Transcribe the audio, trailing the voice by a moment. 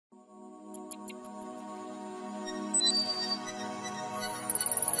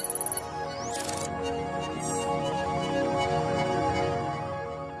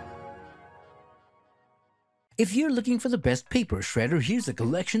If you're looking for the best paper shredder, here's a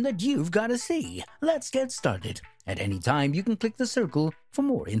collection that you've got to see. Let's get started. At any time, you can click the circle for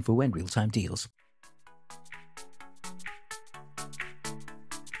more info and real-time deals.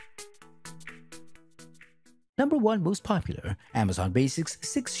 Number 1 most popular, Amazon Basics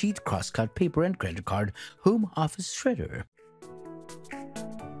 6-sheet cross-cut paper and credit card home office shredder.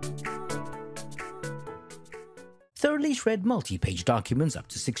 Thoroughly shred multi-page documents up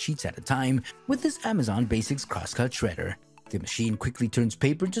to 6 sheets at a time with this Amazon Basics cross-cut shredder. The machine quickly turns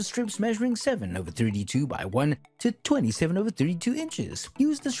paper into strips measuring 7/32 by 1 to 27/32 inches.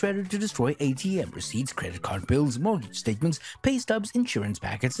 Use the shredder to destroy ATM receipts, credit card bills, mortgage statements, pay stubs, insurance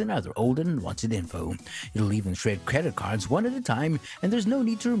packets, and other old and unwanted info. It'll even shred credit cards one at a time, and there's no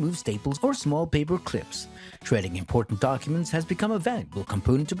need to remove staples or small paper clips. Shredding important documents has become a valuable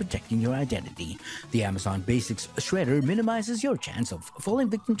component to protecting your identity. The Amazon Basics shredder minimizes your chance of falling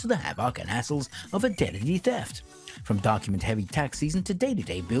victim to the havoc and hassles of identity theft. From document-heavy tax season to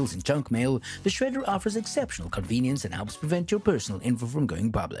day-to-day bills and junk mail, the shredder offers exceptional convenience and helps prevent your personal info from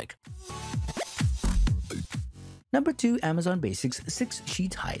going public. Number 2, Amazon Basics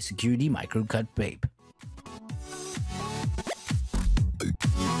 6-sheet high-security micro-cut paper.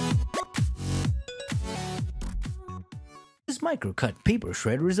 This micro-cut paper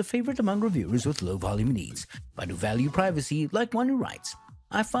shredder is a favorite among reviewers with low-volume needs, but who value privacy like one who writes.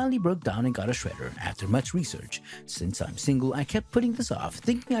 I finally broke down and got a shredder after much research. Since I'm single, I kept putting this off,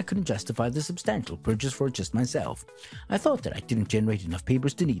 thinking I couldn't justify the substantial purchase for just myself. I thought that I didn't generate enough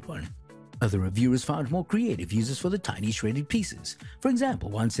papers to need one. Other reviewers found more creative uses for the tiny shredded pieces. For example,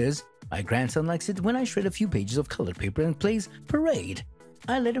 one says, "My grandson likes it when I shred a few pages of colored paper and plays Parade.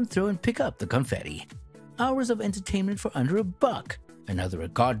 I let him throw and pick up the confetti. Hours of entertainment for under $1. Another, a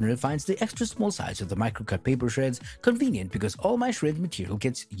gardener, finds the extra small size of the micro-cut paper shreds convenient because all my shred material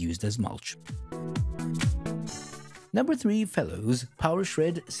gets used as mulch. Number 3, Fellows Power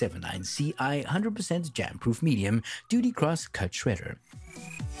Shred 79CI 100% jam-proof medium duty cross-cut shredder.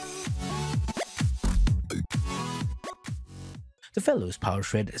 The Fellows Power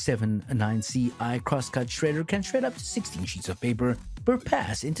Shred 79CI crosscut shredder can shred up to 16 sheets of paper per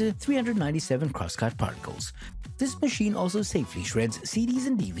pass into 397 crosscut particles. This machine also safely shreds CDs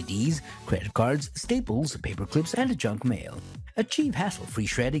and DVDs, credit cards, staples, paper clips, and junk mail. Achieve hassle-free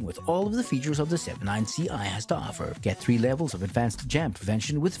shredding with all of the features of the 79CI has to offer. Get 3 levels of advanced jam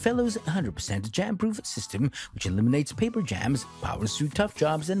prevention with Fellows 100% jam-proof system, which eliminates paper jams, powers through tough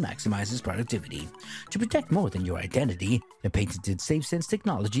jobs, and maximizes productivity. To protect more than your identity, the patented SafeSense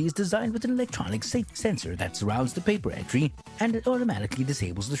technology is designed with an electronic safe sensor that surrounds the paper entry, and it automatically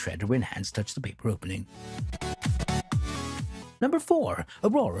disables the shredder when hands touch the paper opening. Number 4,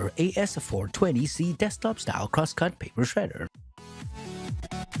 Aurora AS420C desktop-style crosscut paper shredder.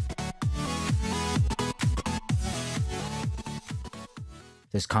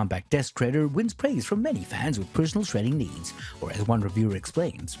 This compact desk shredder wins praise from many fans with personal shredding needs, or as one reviewer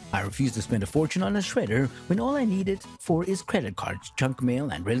explains, "I refuse to spend a fortune on a shredder when all I need it for is credit cards, junk mail,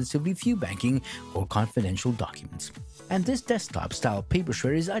 and relatively few banking or confidential documents." And this desktop-style paper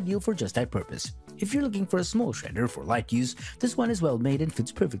shredder is ideal for just that purpose. If you're looking for a small shredder for light use, this one is well made and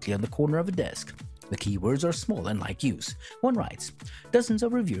fits perfectly on the corner of a desk. The keywords are small and light use. One writes, "Dozens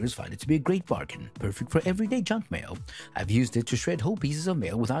of reviewers find it to be a great bargain, perfect for everyday junk mail. I've used it to shred whole pieces of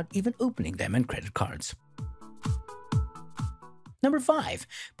mail without even opening them and credit cards." Number 5,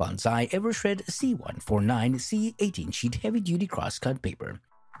 Bonsai Evershred C149C 18-sheet heavy-duty cross-cut paper.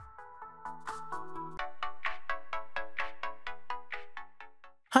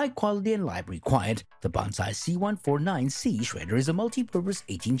 High quality and library quiet, the Bonsai C149C shredder is a multi-purpose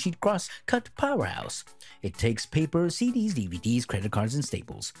 18-sheet cross-cut powerhouse. It takes paper, CDs, DVDs, credit cards, and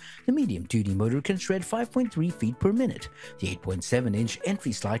staples. The medium-duty motor can shred 5.3 feet per minute. The 8.7-inch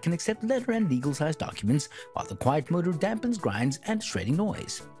entry slide can accept letter and legal-sized documents, while the quiet motor dampens grinds and shredding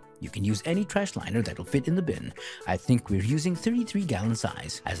noise. You can use any trash liner that'll fit in the bin. I think we're using 33-gallon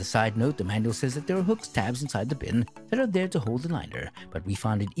size. As a side note, the manual says that there are hooks tabs inside the bin that are there to hold the liner, but we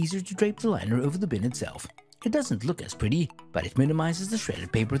found it easier to drape the liner over the bin itself. It doesn't look as pretty, but it minimizes the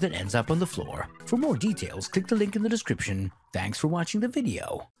shredded paper that ends up on the floor. For more details, click the link in the description. Thanks for watching the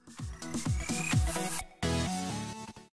video.